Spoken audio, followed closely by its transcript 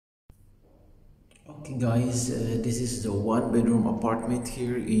Okay guys, this is the one bedroom apartment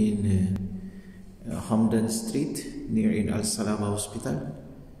here in Hamdan Street near in Alsalama Hospital.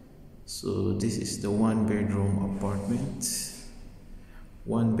 So this is the one bedroom apartment.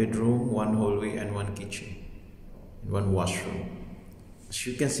 One bedroom, one hallway and one kitchen and one washroom. As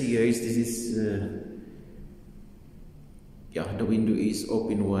you can see guys, this is the window is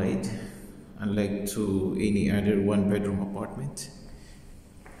open wide, unlike to any other one bedroom apartment.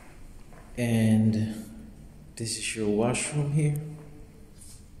 And this is your washroom here.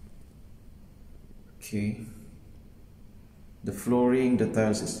 Okay, the flooring, the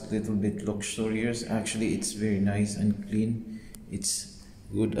tiles is a little bit luxurious. Actually it's very nice and clean. It's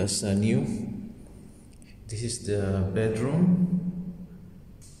good as new. This is the bedroom.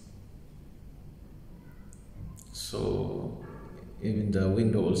 So even the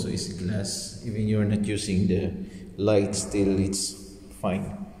window also is glass. Even you're not using the light, still it's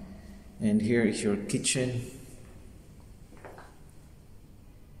fine. And here is your kitchen.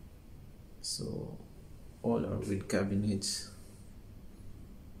 So all are with cabinets.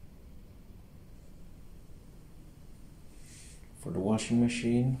 For the washing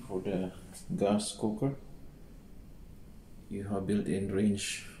machine, for the gas cooker, you have built-in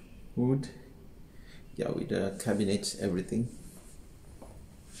range hood. With the cabinets, everything.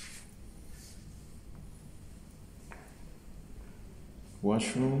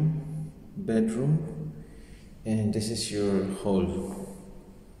 Washroom, bedroom, and this is your hall.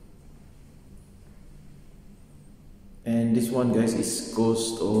 And this one guys is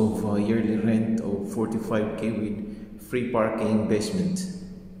cost of yearly rent of 45k with free parking basement.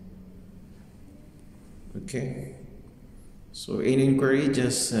 Okay, so any inquiry,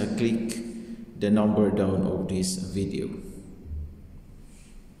 just click the number down of this video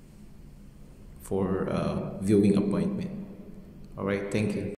for viewing appointment. Alright, thank you.